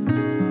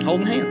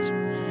 Holding hands.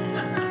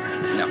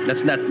 No,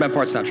 that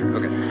part's not true,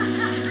 okay.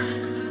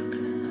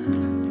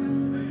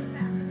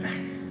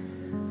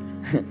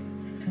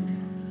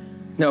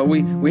 No,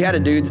 we had a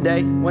dude's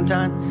day one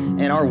time,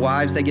 and our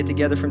wives, they get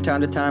together from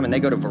time to time, and they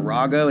go to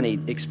Virago and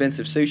eat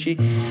expensive sushi.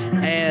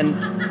 And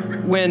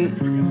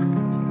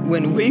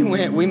when we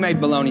went, we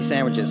made bologna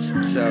sandwiches,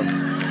 so...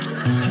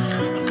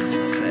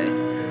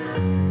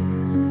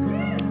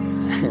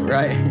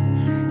 Right?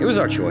 It was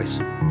our choice.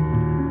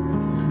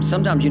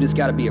 Sometimes you just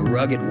got to be a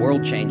rugged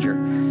world changer.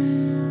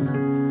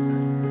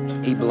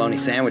 Eat bologna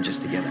sandwiches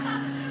together.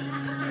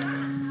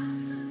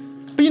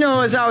 But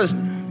as I was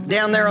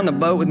down there on the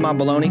boat with my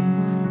bologna,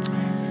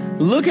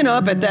 looking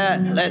up at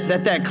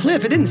that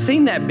cliff, it didn't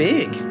seem that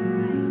big.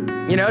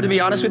 To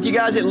be honest with you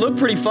guys, it looked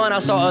pretty fun. I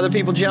saw other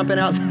people jumping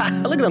outside.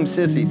 Look at them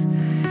sissies.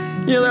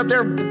 They're up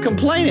there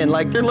complaining,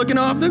 they're looking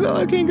off. They go,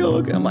 I can't go.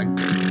 Okay. I'm like,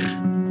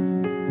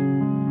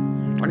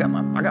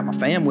 I got my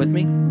fam with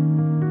me.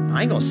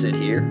 I ain't gonna sit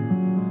here,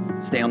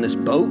 stay on this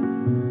boat.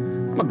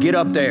 I'm gonna get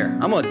up there.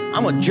 I'm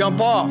gonna jump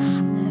off.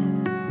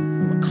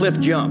 I'm a cliff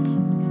jump.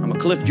 I'm a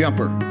cliff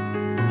jumper.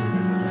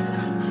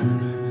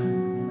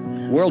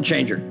 World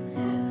changer,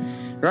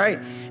 right?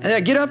 And then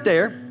I get up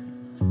there,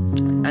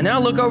 and then I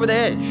look over the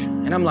edge,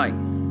 and I'm like,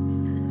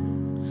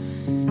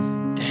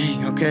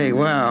 dang, okay,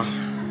 wow.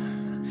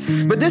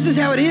 But this is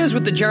how it is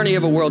with the journey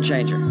of a world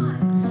changer.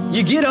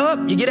 You get up,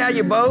 you get out of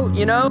your boat,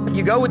 you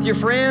go with your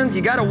friends,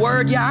 you got a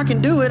word, yeah, I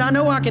can do it, I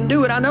know I can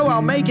do it, I know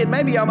I'll make it,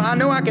 I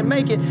know I can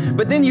make it.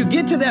 But then you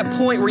get to that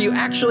point where you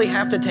actually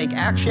have to take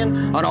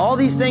action on all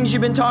these things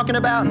you've been talking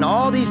about and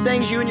all these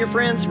things you and your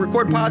friends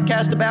record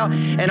podcasts about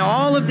and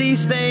all of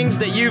these things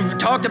that you've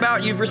talked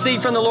about, you've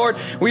received from the Lord,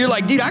 where you're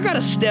like, dude, I got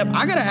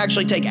to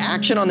actually take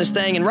action on this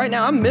thing, and right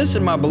now I'm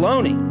missing my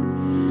bologna. You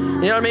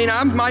know what I mean?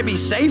 I might be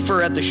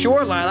safer at the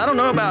shoreline. I don't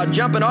know about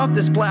jumping off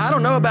this plane. I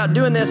don't know about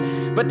doing this.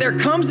 But there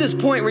comes this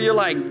point where you're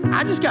like,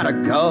 I just got to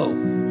go.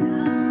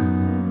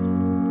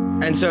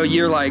 And so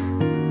you're like,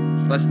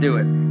 let's do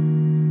it.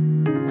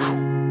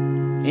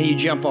 and you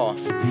jump off.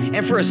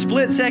 And for a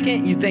split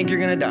second, you think you're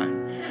gonna die.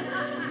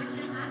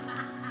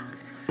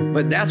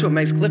 But that's what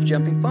makes cliff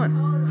jumping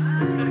fun.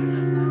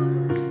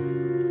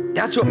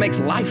 That's what makes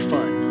life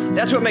fun.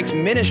 That's what makes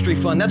ministry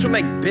fun. That's what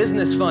makes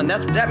business fun.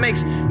 That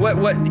makes what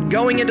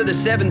going into the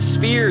 7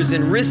 spheres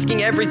and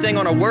risking everything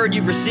on a word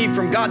you've received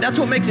from God. That's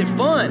what makes it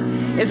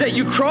fun, is that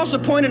you cross a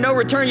point of no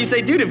return. You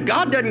say, dude, if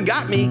God doesn't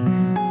got me,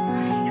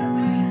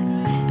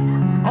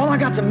 all I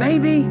got's a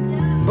maybe,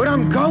 but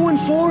I'm going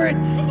for it.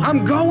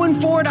 I'm going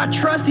for it. I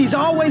trust he's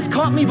always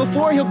caught me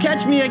before. He'll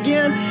catch me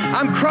again.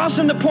 I'm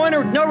crossing the point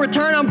of no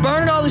return. I'm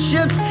burning all the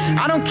ships.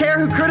 I don't care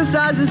who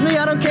criticizes me.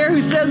 I don't care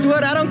who says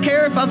what. I don't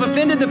care if I've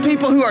offended the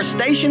people who are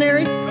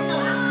stationary.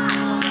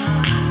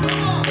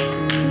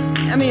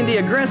 I mean, the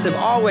aggressive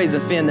always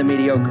offend the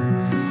mediocre.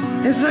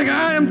 It's like,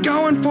 I am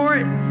going for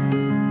it.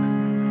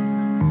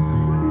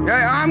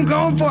 I'm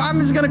going for it. I'm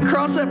just going to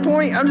cross that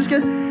point. I'm just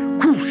going to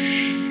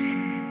whoosh.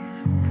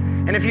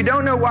 And if you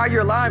don't know why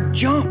you're alive,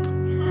 jump.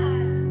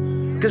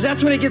 Because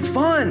that's when it gets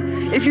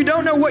fun. If you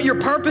don't know what your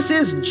purpose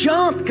is,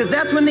 jump, because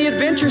that's when the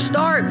adventure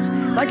starts.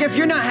 Like if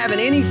you're not having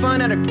any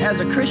fun as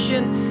a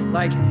Christian,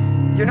 like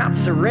you're not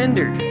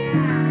surrendered.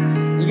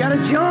 You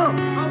gotta jump.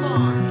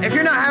 If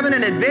you're not having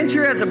an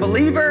adventure as a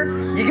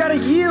believer, you gotta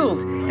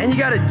yield and you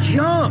gotta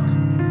jump.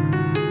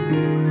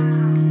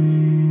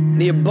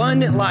 The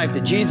abundant life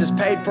that Jesus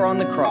paid for on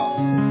the cross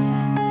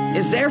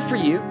is there for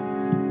you,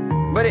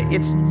 but you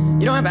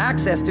don't have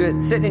access to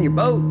it sitting in your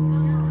boat,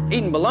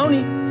 eating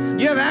bologna.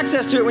 You have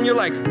access to it when you're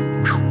like,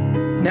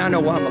 now I know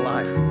why I'm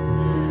alive.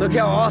 Look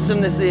how awesome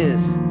this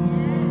is.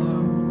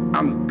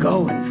 I'm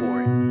going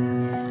for it.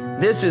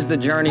 This is the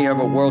journey of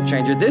a world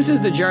changer. This is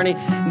the journey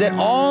that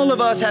all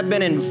of us have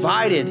been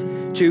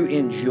invited to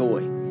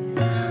enjoy.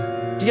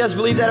 Do you guys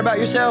believe that about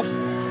yourself?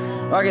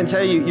 Well, I can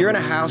tell you, you're in a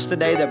house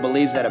today that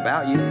believes that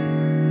about you.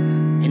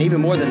 And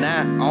even more than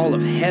that, all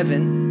of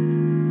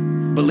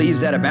heaven believes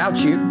that about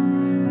you.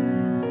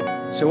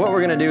 So what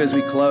we're going to do as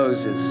we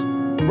close is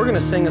we're going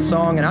to sing a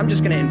song, and I'm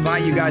just going to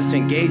invite you guys to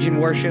engage in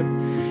worship.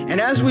 And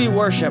as we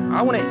worship,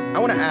 I want to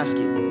ask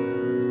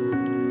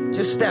you,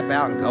 just step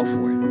out and go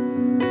for it.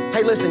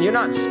 Hey, listen, you're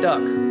not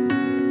stuck.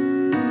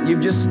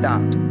 You've just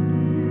stopped.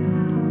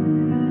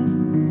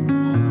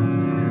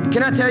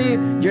 Can I tell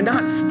you, you're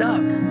not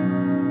stuck.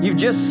 You've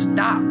just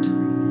stopped.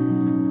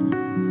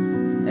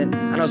 And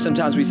I know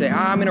sometimes we say,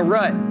 I'm in a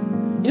rut.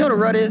 You know what a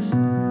rut is?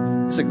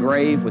 It's a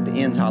grave with the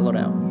ends hollowed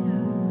out.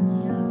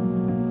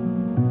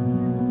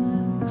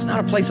 It's not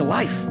a place of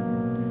life.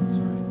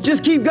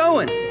 Just keep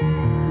going.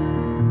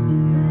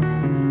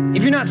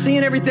 If you're not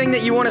seeing everything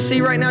that you want to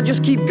see right now,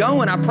 just keep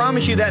going. I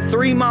promise you that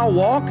 3-mile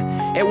walk,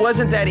 it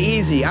wasn't that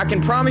easy. I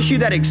can promise you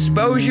that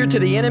exposure to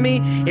the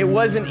enemy, it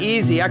wasn't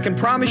easy. I can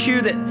promise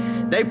you that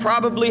they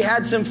probably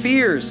had some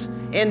fears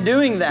in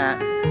doing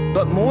that,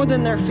 but more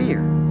than their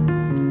fear,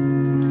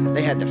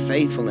 they had the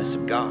faithfulness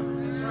of God.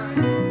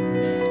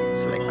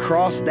 So they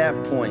crossed that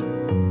point.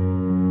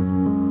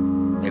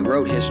 They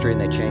wrote history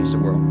and they changed the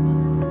world.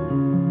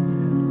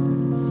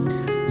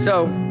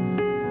 So,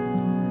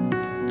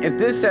 if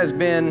this has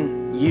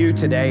been you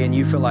today and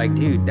you feel like,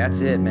 dude,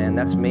 that's it, man,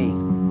 that's me.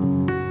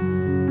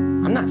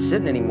 I'm not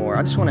sitting anymore.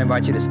 I just want to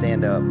invite you to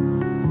stand up.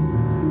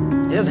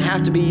 It doesn't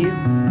have to be you.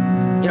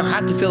 You don't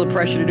have to feel the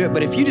pressure to do it,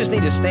 but if you just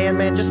need to stand,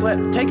 man, just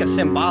take a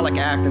symbolic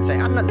act and say,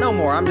 I'm no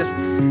more. I'm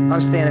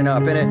standing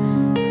up.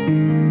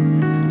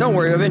 And don't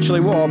worry, eventually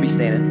we'll all be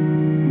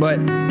standing. But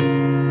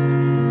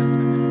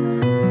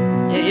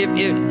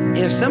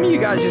if some of you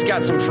guys just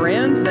got some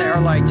friends that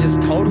are like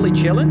just totally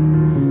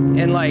chilling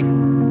and like,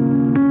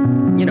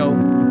 you know,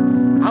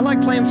 I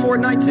like playing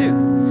Fortnite too.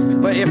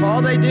 But if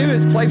all they do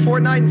is play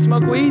Fortnite and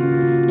smoke weed,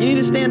 you need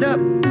to stand up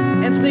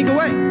and sneak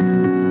away.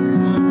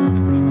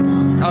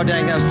 Oh,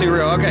 dang, that was too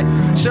real. Okay.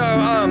 So,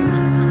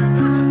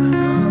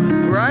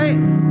 right?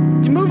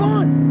 Move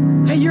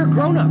on. Hey, you're a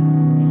grown-up.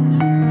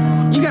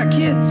 You got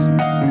kids.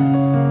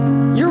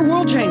 You're a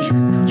world changer.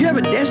 You have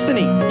a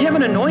destiny. You have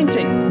an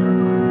anointing.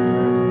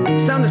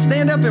 It's time to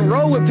stand up and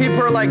roll with people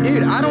who are like,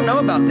 dude, I don't know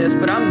about this,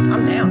 but I'm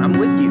down. I'm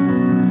with you.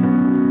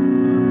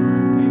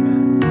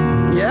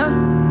 Yeah?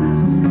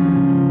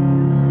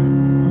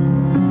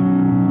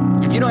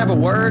 If you don't have a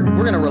word,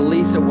 we're going to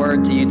release a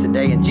word to you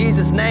today. In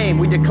Jesus' name,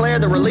 we declare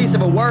the release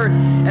of a word.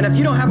 And if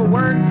you don't have a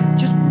word,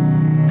 just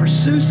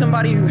pursue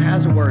somebody who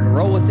has a word and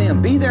roll with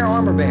them. Be their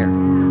armor bearer.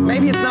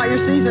 Maybe it's not your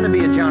season to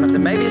be a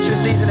Jonathan. Maybe it's your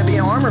season to be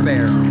an armor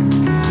bearer.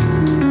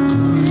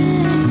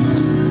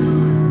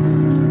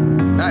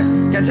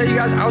 Can I tell you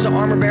guys, I was an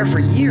armor bearer for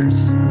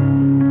years.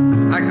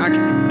 I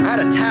had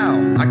a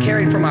towel I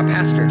carried from my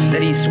pastor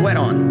that he sweat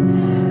on.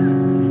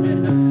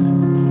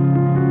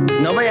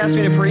 Nobody asked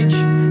me to preach.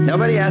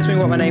 Nobody asked me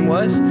what my name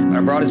was. But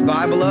I brought his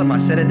Bible up, I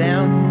set it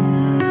down.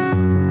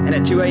 And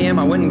at 2 a.m.,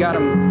 I went and got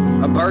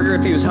him a burger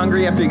if he was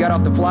hungry after he got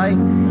off the flight.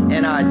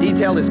 And I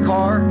detailed his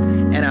car.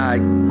 And I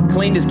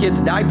cleaned his kids'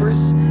 diapers.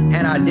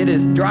 And I did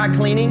his dry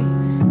cleaning.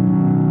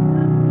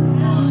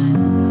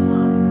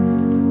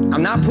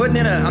 I'm not putting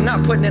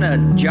in a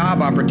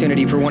job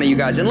opportunity for one of you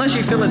guys, unless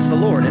you feel it's the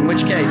Lord, in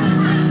which case.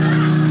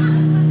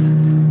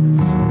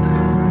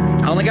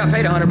 only got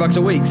paid $100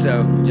 a week,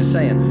 so just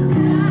saying.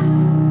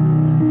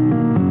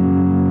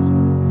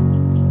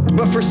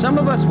 But for some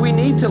of us, we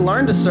need to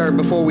learn to serve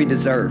before we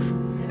deserve.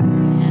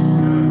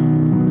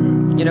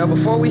 You know,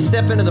 before we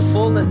step into the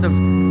fullness of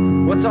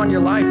what's on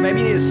your life, maybe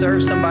you need to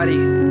serve somebody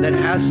that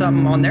has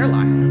something on their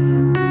life.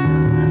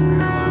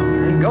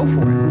 And go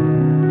for it.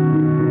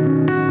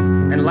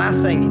 And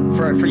last thing,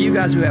 for you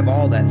guys who have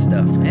all that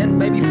stuff, and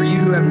maybe for you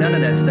who have none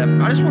of that stuff,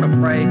 I just want to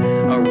pray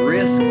a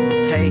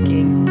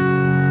risk-taking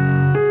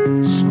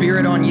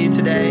spirit on you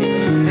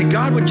today, that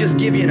God would just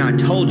give you an I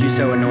told you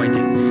so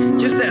anointing.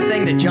 Just that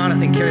thing that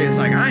Jonathan carried is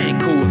like, I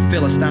ain't cool with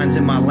Philistines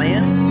in my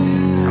land.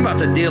 I'm about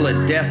to deal a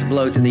death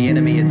blow to the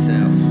enemy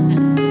itself.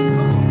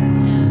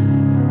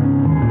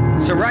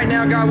 So right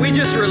now, God, we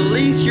just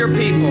release your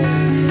people,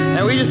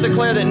 and we just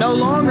declare that no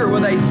longer will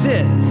they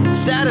sit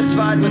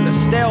satisfied with the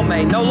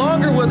stalemate. No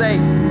longer will they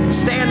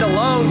stand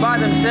alone by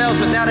themselves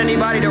without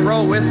anybody to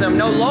roll with them.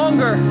 No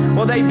longer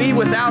will they be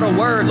without a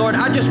word. Lord,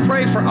 I just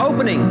pray for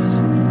openings,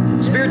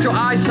 spiritual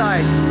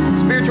eyesight,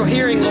 spiritual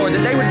hearing, Lord,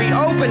 that they would be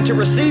open to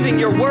receiving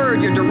your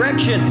word, your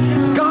direction,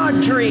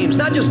 God dreams,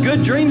 not just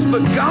good dreams,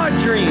 but God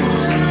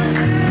dreams.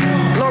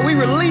 Lord, we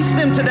release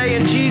them today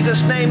in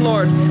Jesus' name,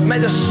 Lord. May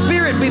the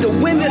Spirit be the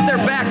wind at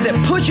their back that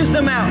pushes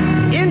them out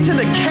into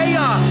the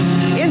chaos,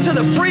 into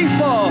the free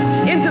fall,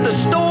 into the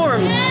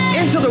storms,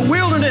 into the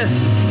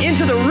wilderness,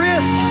 into the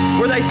risk,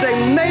 where they say,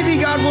 maybe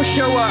God will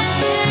show up.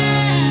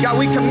 God,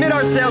 we commit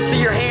ourselves to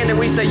your hand, and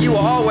we say, you will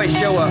always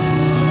show up.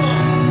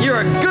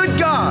 You're a good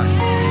God.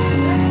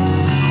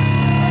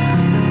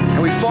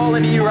 And we fall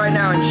into you right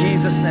now in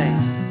Jesus' name.